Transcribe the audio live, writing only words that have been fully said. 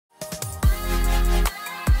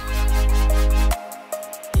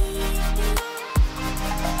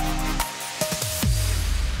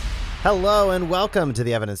Hello and welcome to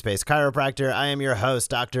the Evidence-Based Chiropractor. I am your host,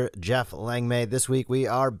 Dr. Jeff Langmaid. This week we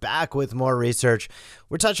are back with more research.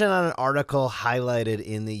 We're touching on an article highlighted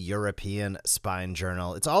in the European Spine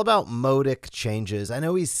Journal. It's all about Modic changes. I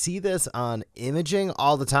know we see this on imaging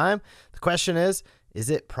all the time. The question is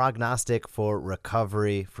it prognostic for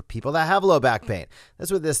recovery for people that have low back pain? That's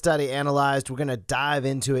what this study analyzed. We're going to dive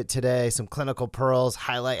into it today, some clinical pearls,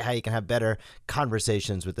 highlight how you can have better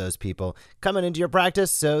conversations with those people coming into your practice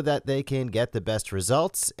so that they can get the best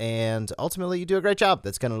results, and ultimately you do a great job.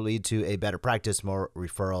 That's going to lead to a better practice, more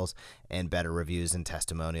referrals, and better reviews and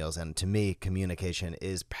testimonials. And to me, communication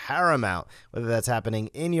is paramount, whether that's happening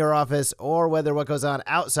in your office or whether what goes on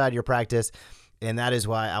outside your practice. And that is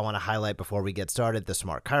why I want to highlight before we get started the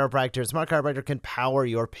Smart Chiropractor. Smart Chiropractor can power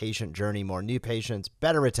your patient journey, more new patients,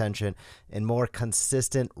 better retention, and more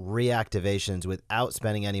consistent reactivations without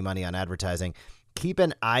spending any money on advertising. Keep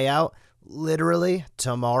an eye out. Literally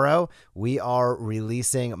tomorrow, we are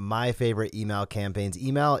releasing my favorite email campaigns.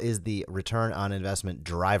 Email is the return on investment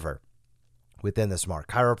driver within the Smart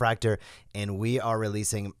Chiropractor, and we are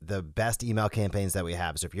releasing the best email campaigns that we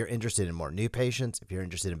have. So if you're interested in more new patients, if you're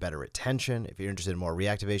interested in better retention, if you're interested in more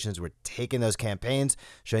reactivations, we're taking those campaigns,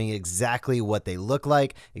 showing you exactly what they look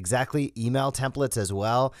like, exactly email templates as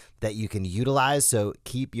well that you can utilize. So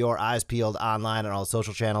keep your eyes peeled online on all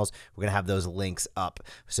social channels. We're going to have those links up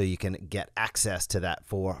so you can get access to that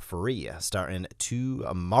for free starting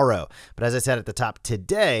tomorrow. But as I said at the top,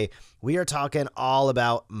 today we are talking all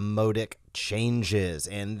about Modic changes,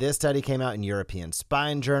 and this study came out in European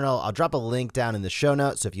Spine Journal. I'll drop a link down in the show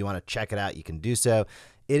notes, so if you want to check it out, you can do so.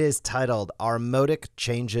 It is titled, "Are Modic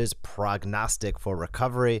Changes Prognostic for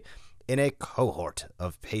Recovery in a Cohort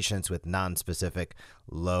of Patients with Nonspecific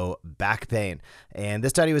Low Back Pain?" And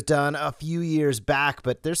this study was done a few years back,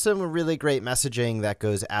 but there's some really great messaging that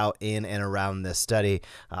goes out in and around this study.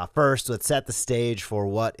 First, let's set the stage for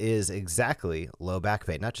what is exactly low back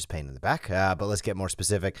pain, not just pain in the back, but let's get more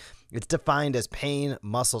specific. It's defined as pain,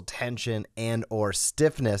 muscle tension, and or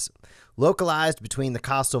stiffness localized between the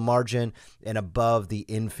costal margin and above the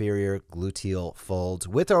inferior gluteal folds,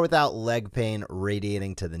 with or without leg pain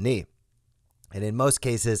radiating to the knee. And in most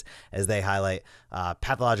cases, as they highlight,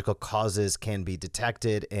 pathological causes can be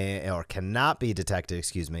detected or cannot be detected,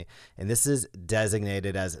 and this is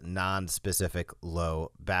designated as nonspecific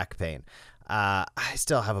low back pain. I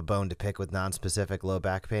still have a bone to pick with nonspecific low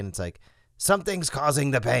back pain. It's like something's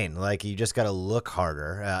causing the pain. Like, you just got to look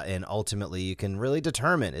harder, and ultimately you can really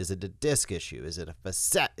determine, is it a disc issue? Is it a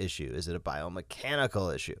facet issue? Is it a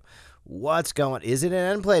biomechanical issue? What's going? Is it an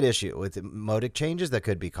end plate issue with Modic changes that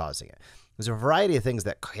could be causing it? There's a variety of things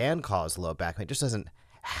that can cause low back pain. It just doesn't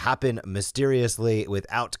happen mysteriously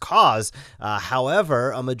without cause. However,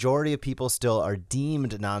 a majority of people still are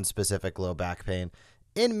deemed nonspecific low back pain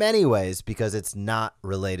in many ways because it's not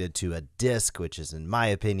related to a disc, which is, in my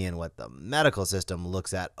opinion, what the medical system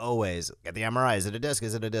looks at always. Get the MRI. Is it a disc?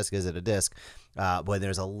 Is it a disc? Is it a disc? But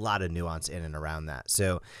there's a lot of nuance in and around that.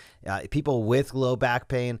 So people with low back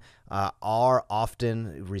pain are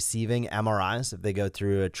often receiving MRIs if they go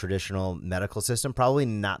through a traditional medical system. Probably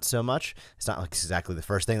not so much. It's not like exactly the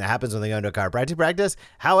first thing that happens when they go into a chiropractic practice.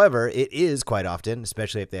 However, it is quite often,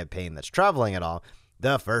 especially if they have pain that's traveling at all,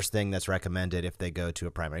 the first thing that's recommended if they go to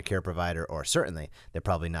a primary care provider, or certainly they're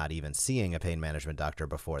probably not even seeing a pain management doctor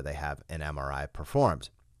before they have an MRI performed.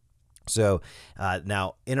 So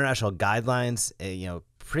now international guidelines,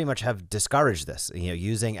 pretty much have discouraged this,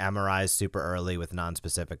 using MRIs super early with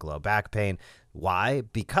nonspecific low back pain. Why?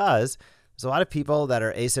 Because there's a lot of people that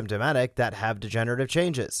are asymptomatic that have degenerative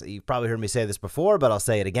changes. You've probably heard me say this before, but I'll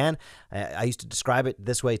say it again. I used to describe it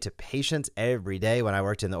this way to patients every day when I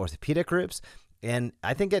worked in the orthopedic groups. And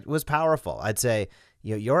I think it was powerful. I'd say,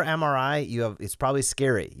 your MRI, it's probably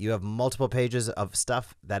scary. You have multiple pages of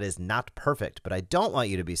stuff that is not perfect, but I don't want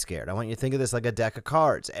you to be scared. I want you to think of this like a deck of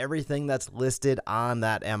cards. Everything that's listed on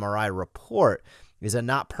that MRI report is a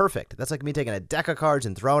not perfect. That's like me taking a deck of cards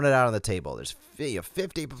and throwing it out on the table. There's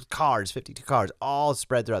 52 cards, all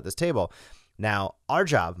spread throughout this table. Now,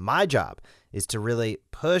 my job, is to really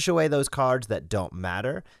push away those cards that don't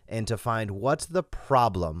matter and to find what's the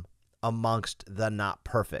problem amongst the not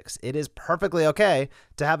perfects. It is perfectly okay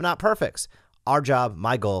to have not perfects. Our job,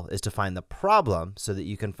 my goal, is to find the problem so that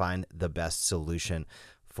you can find the best solution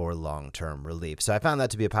for long-term relief. So I found that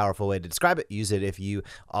to be a powerful way to describe it. Use it if you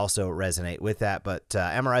also resonate with that. But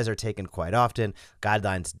MRIs are taken quite often.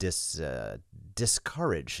 Guidelines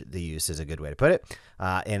discourage the use is a good way to put it.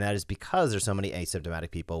 And that is because there's so many asymptomatic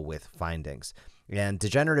people with findings. And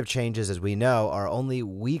degenerative changes, as we know, are only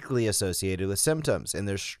weakly associated with symptoms. And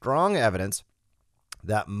there's strong evidence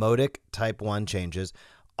that Modic type 1 changes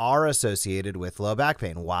are associated with low back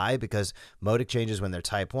pain. Why? Because modic changes, when they're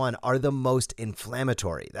type 1, are the most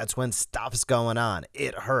inflammatory. That's when stuff's going on.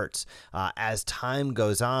 It hurts. As time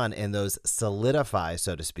goes on and those solidify,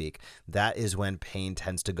 so to speak, that is when pain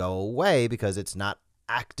tends to go away because it's not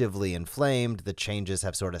actively inflamed. The changes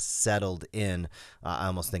have sort of settled in. I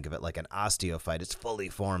almost think of it like an osteophyte. It's fully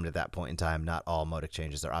formed at that point in time. Not all modic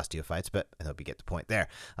changes are osteophytes, but I hope you get the point there.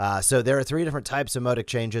 So there are 3 different types of modic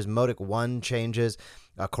changes. Modic 1 changes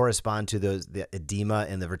correspond to the edema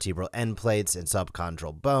in the vertebral end plates and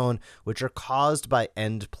subchondral bone, which are caused by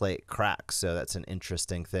end plate cracks. So that's an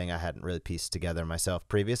interesting thing I hadn't really pieced together myself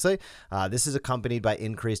previously. This is accompanied by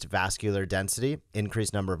increased vascular density,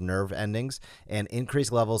 increased number of nerve endings, and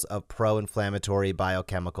increased levels of pro-inflammatory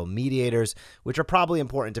biochemical mediators, which are probably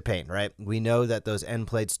important to pain, right? We know that those end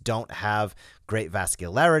plates don't have great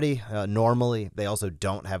vascularity. Normally, they also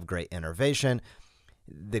don't have great innervation.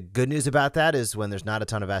 The good news about that is when there's not a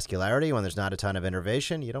ton of vascularity, when there's not a ton of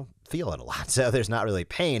innervation, you don't feel it a lot. So there's not really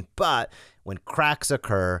pain. But when cracks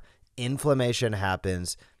occur, inflammation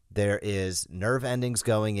happens, there is nerve endings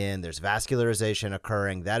going in, there's vascularization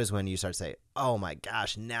occurring. That is when you start to say, oh my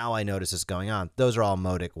gosh, now I notice this going on. Those are all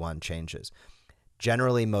modic 1 changes.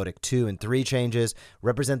 Generally, modic 2 and 3 changes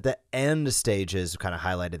represent the end stages, kind of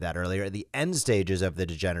highlighted that earlier, the end stages of the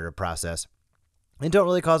degenerative process. And don't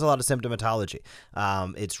really cause a lot of symptomatology.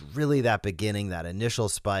 It's really that beginning, that initial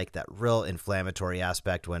spike, that real inflammatory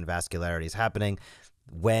aspect when vascularity is happening,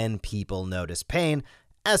 when people notice pain.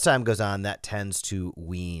 As time goes on, that tends to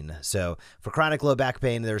wean. So for chronic low back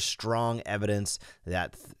pain, there's strong evidence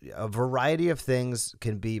that a variety of things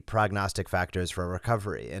can be prognostic factors for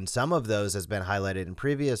recovery. And some of those, has been highlighted in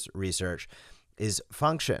previous research, is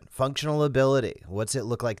function, functional ability. What's it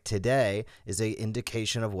look like today is an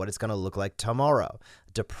indication of what it's going to look like tomorrow.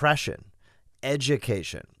 Depression,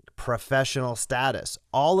 education, professional status,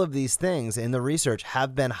 all of these things in the research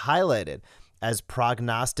have been highlighted as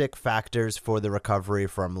prognostic factors for the recovery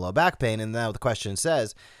from low back pain. And now the question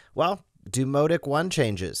says, well, do modic 1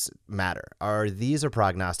 changes matter? Are these a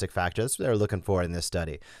prognostic factor? That's what they're looking for in this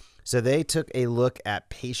study. So they took a look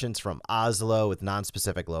at patients from Oslo with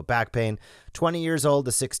nonspecific low back pain, 20 years old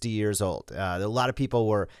to 60 years old. A lot of people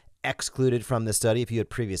were excluded from the study. If you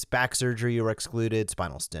had previous back surgery, you were excluded.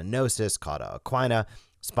 Spinal stenosis, cauda equina,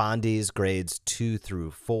 spondies, grades 2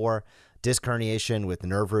 through 4, disc herniation with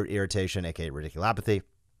nerve root irritation, aka radiculopathy,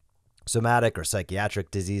 somatic or psychiatric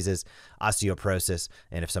diseases, osteoporosis,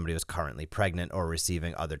 and if somebody was currently pregnant or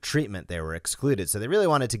receiving other treatment, they were excluded. So they really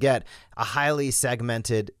wanted to get a highly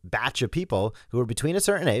segmented batch of people who were between a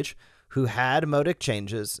certain age, who had modic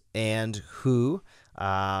changes, and who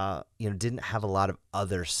didn't have a lot of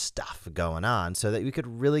other stuff going on, so that we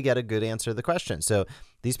could really get a good answer to the question. So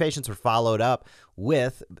these patients were followed up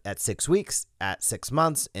with at 6 weeks, at 6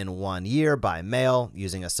 months, in 1 year by mail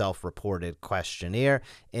using a self-reported questionnaire,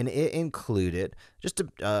 and it included just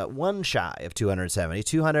one shy of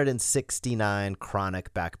 269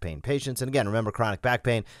 chronic back pain patients. And again, remember, chronic back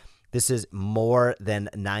pain, this is more than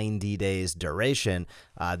 90 days duration.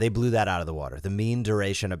 They blew that out of the water. The mean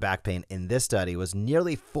duration of back pain in this study was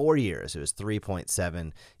nearly 4 years. It was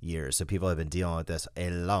 3.7 years. So people have been dealing with this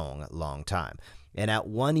a long, long time. And at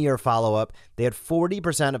 1 year follow-up, they had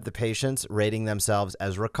 40% of the patients rating themselves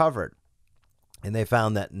as recovered. And they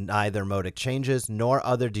found that neither modic changes nor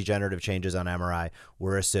other degenerative changes on MRI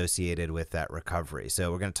were associated with that recovery.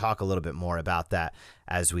 So we're going to talk a little bit more about that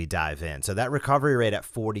as we dive in. So that recovery rate at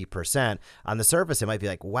 40%, on the surface, it might be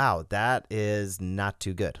like, wow, that is not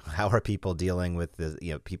too good. How are people dealing with this?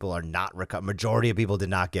 People are not majority of people did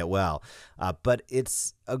not get well. But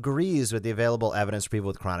it's agrees with the available evidence for people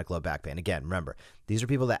with chronic low back pain. Again, remember, these are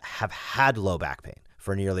people that have had low back pain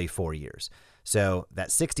for nearly 4 years. So that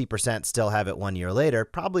 60% still have it 1 year later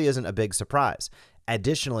probably isn't a big surprise.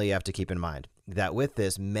 Additionally, you have to keep in mind that with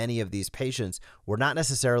this, many of these patients were not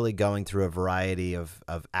necessarily going through a variety of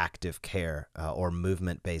active care or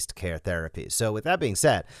movement-based care therapies. So with that being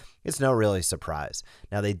said, it's no really surprise.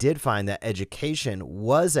 Now, they did find that education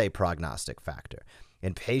was a prognostic factor.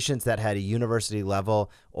 And patients that had a university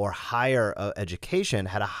level or higher education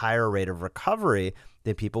had a higher rate of recovery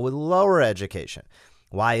than people with lower education.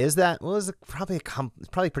 Why is that? Well, it's probably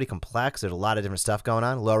pretty complex. There's a lot of different stuff going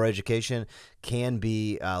on. Lower education can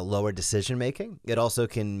be lower decision making. It also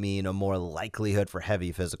can mean a more likelihood for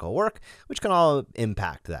heavy physical work, which can all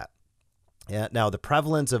impact that. Yeah, now, the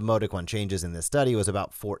prevalence of modic 1 changes in this study was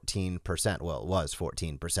about 14%. Well, it was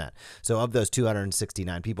 14%. So of those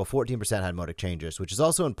 269 people, 14% had modic changes, which is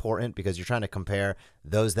also important because you're trying to compare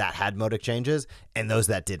those that had modic changes and those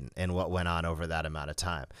that didn't and what went on over that amount of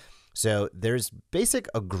time. So there's basic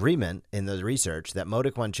agreement in the research that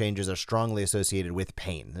Modic 1 changes are strongly associated with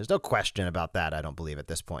pain. There's no question about that, I don't believe, at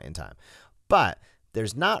this point in time. But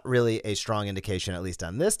there's not really a strong indication, at least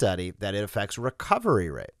on this study, that it affects recovery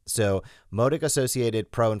rate. So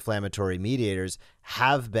Modic-associated pro-inflammatory mediators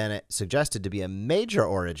have been suggested to be a major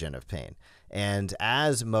origin of pain. And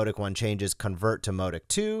as Modic 1 changes convert to Modic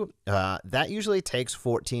 2, that usually takes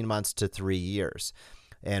 14 months to 3 years.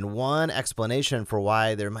 And one explanation for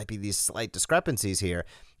why there might be these slight discrepancies here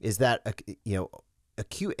is that,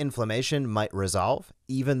 acute inflammation might resolve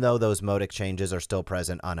even though those Modic changes are still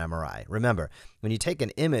present on MRI. Remember, when you take an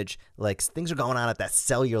image, like things are going on at that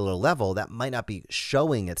cellular level that might not be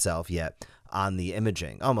showing itself yet on the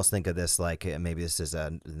imaging. Almost think of this like, maybe this is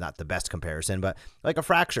not the best comparison, but like a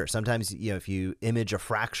fracture. Sometimes, if you image a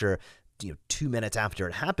fracture 2 minutes after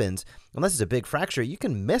it happens, unless it's a big fracture, you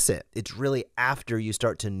can miss it. It's really after you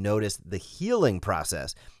start to notice the healing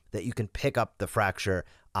process that you can pick up the fracture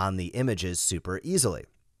on the images super easily.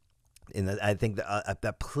 And I think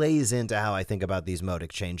that plays into how I think about these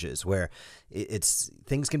Modic changes, where it's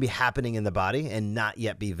things can be happening in the body and not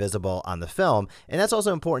yet be visible on the film. And that's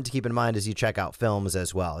also important to keep in mind as you check out films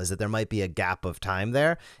as well, is that there might be a gap of time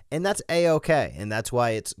there, and that's A-okay. And that's why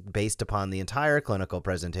it's based upon the entire clinical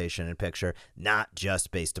presentation and picture, not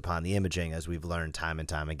just based upon the imaging, as we've learned time and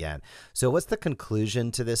time again. So what's the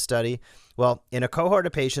conclusion to this study? Well, in a cohort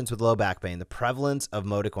of patients with low back pain, the prevalence of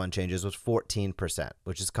Modic 1 changes was 14%,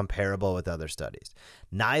 which is comparable with other studies.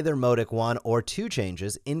 Neither Modic 1 or 2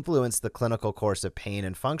 changes influenced the clinical course of pain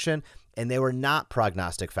and function, and they were not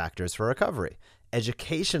prognostic factors for recovery.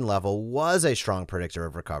 Education level was a strong predictor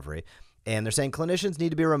of recovery, and they're saying clinicians need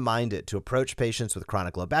to be reminded to approach patients with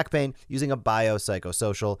chronic low back pain using a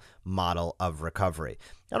biopsychosocial model of recovery.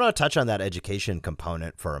 I want to touch on that education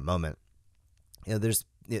component for a moment. This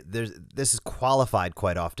is qualified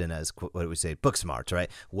quite often as, what do we say, book smarts, right?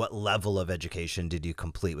 What level of education did you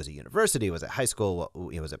complete? Was it university? Was it high school?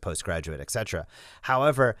 Was it postgraduate, etc.?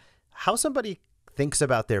 However, how somebody thinks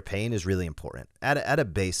about their pain is really important at a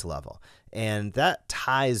base level. And that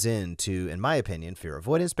ties into, in my opinion, fear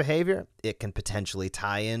avoidance behavior. It can potentially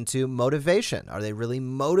tie into motivation. Are they really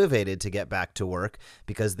motivated to get back to work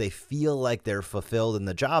because they feel like they're fulfilled in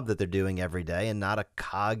the job that they're doing every day and not a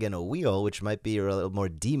cog in a wheel, which might be a little more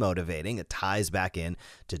demotivating? It ties back in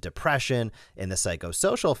to depression and the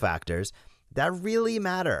psychosocial factors that really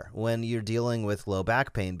matter when you're dealing with low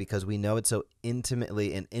back pain, because we know it's so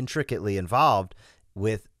intimately and intricately involved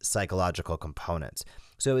with psychological components.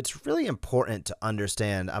 So it's really important to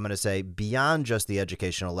understand, I'm going to say, beyond just the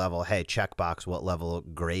educational level, hey, checkbox, what level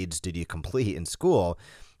of grades did you complete in school?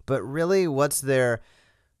 But really, what's their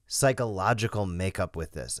psychological makeup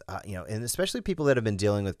with this? And especially people that have been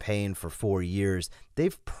dealing with pain for 4 years,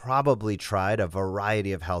 they've probably tried a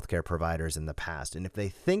variety of healthcare providers in the past. And if they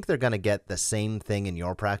think they're going to get the same thing in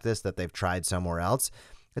your practice that they've tried somewhere else,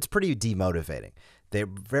 it's pretty demotivating.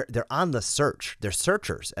 They're on the search. They're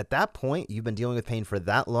searchers. At that point, you've been dealing with pain for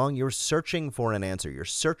that long, you're searching for an answer. You're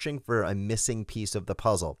searching for a missing piece of the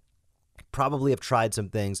puzzle. Probably have tried some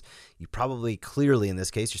things. You probably, clearly in this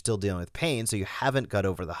case, you're still dealing with pain, so you haven't got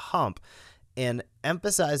over the hump. And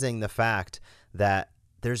emphasizing the fact that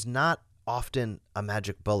there's not often a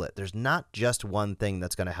magic bullet. There's not just one thing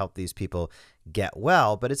that's going to help these people get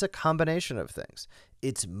well, but it's a combination of things.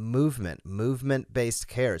 It's movement-based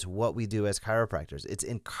care. It's what we do as chiropractors. It's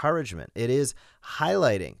encouragement. It is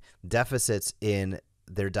highlighting deficits in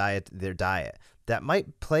their diet that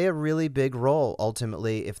might play a really big role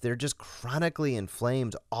ultimately if they're just chronically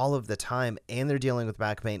inflamed all of the time and they're dealing with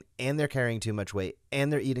back pain and they're carrying too much weight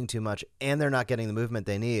and they're eating too much and they're not getting the movement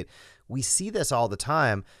they need. We see this all the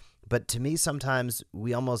time, but to me sometimes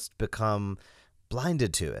we almost become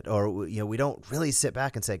blinded to it, or we don't really sit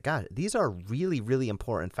back and say, God, these are really, really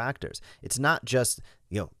important factors. It's not just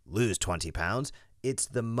lose 20 pounds. It's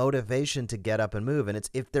the motivation to get up and move. And it's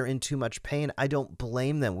if they're in too much pain, I don't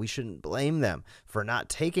blame them. We shouldn't blame them for not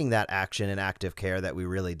taking that action and active care that we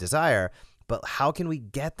really desire. But how can we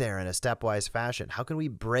get there in a stepwise fashion? How can we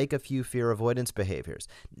break a few fear avoidance behaviors?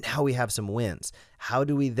 Now we have some wins. How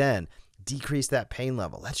do we then decrease that pain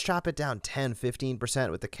level? Let's chop it down 10,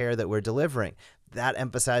 15% with the care that we're delivering. That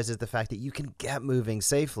emphasizes the fact that you can get moving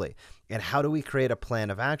safely. And how do we create a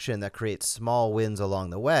plan of action that creates small wins along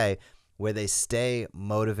the way where they stay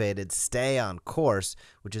motivated, stay on course,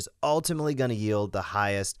 which is ultimately going to yield the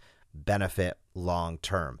highest benefit long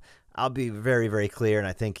term? I'll be very, very clear, and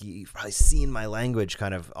I think you've probably seen my language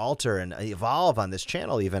kind of alter and evolve on this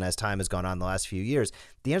channel even as time has gone on the last few years.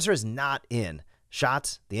 The answer is not in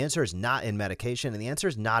shots. The answer is not in medication, and the answer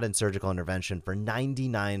is not in surgical intervention for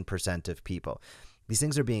 99% of people. These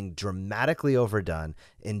things are being dramatically overdone.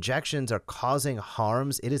 Injections are causing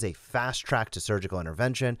harms. It is a fast track to surgical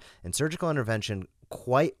intervention, and surgical intervention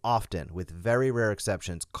quite often, with very rare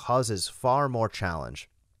exceptions, causes far more challenge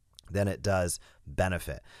than it does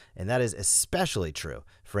benefit. And that is especially true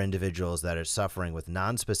for individuals that are suffering with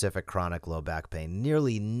nonspecific chronic low back pain.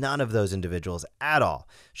 Nearly none of those individuals at all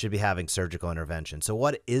should be having surgical intervention. So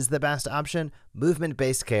what is the best option?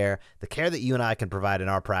 Movement-based care, the care that you and I can provide in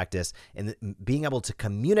our practice, and being able to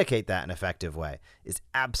communicate that in an effective way is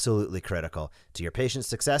absolutely critical to your patient's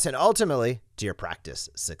success and ultimately to your practice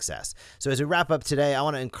success. So as we wrap up today, I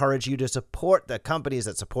want to encourage you to support the companies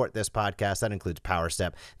that support this podcast. That includes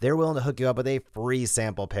PowerStep. They're willing to hook you up with a free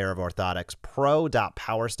sample pair of orthotics.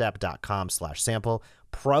 pro.powerstep.com/sample.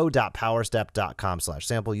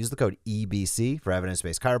 pro.powerstep.com/sample. Use the code EBC for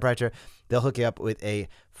Evidence-Based Chiropractor. They'll hook you up with a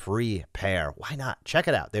free pair. Why not? Check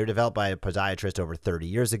it out. They were developed by a podiatrist over 30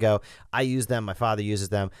 years ago. I use them. My father uses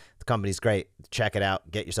them. The company's great. Check it out.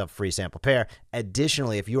 Get yourself a free sample pair.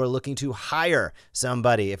 Additionally, if you are looking to hire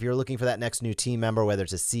somebody, if you're looking for that next new team member, whether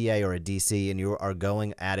it's a CA or a DC, and you are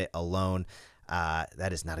going at it alone,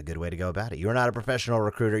 that is not a good way to go about it. You're not a professional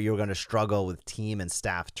recruiter. You're going to struggle with team and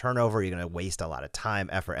staff turnover. You're going to waste a lot of time,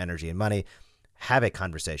 effort, energy, and money. Have a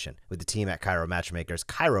conversation with the team at Chiro Matchmakers,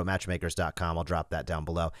 chiromatchmakers.com. I'll drop that down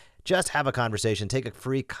below. Just have a conversation. Take a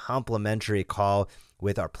free complimentary call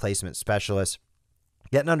with our placement specialist.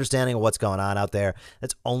 Get an understanding of what's going on out there.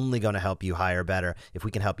 That's only going to help you hire better. If we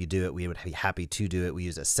can help you do it, we would be happy to do it. We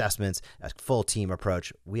use assessments, a full team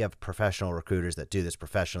approach. We have professional recruiters that do this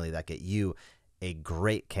professionally, that get you a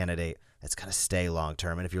great candidate that's going to stay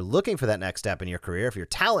long-term. And if you're looking for that next step in your career, if you're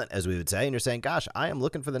talent, as we would say, and you're saying, gosh, I am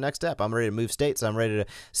looking for the next step. I'm ready to move states. I'm ready to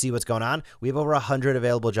see what's going on. We have over 100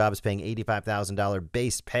 available jobs paying $85,000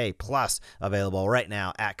 base pay plus available right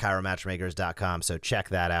now at chiromatchmakers.com. So check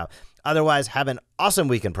that out. Otherwise, have an awesome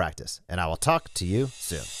week in practice, and I will talk to you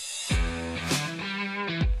soon.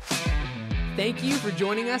 Thank you for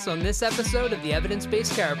joining us on this episode of the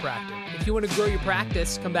Evidence-Based Chiropractor. If you want to grow your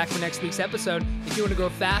practice, come back for next week's episode. If you want to grow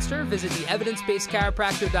faster, visit the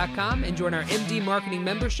evidencebasedchiropractor.com and join our MD Marketing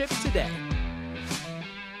membership today.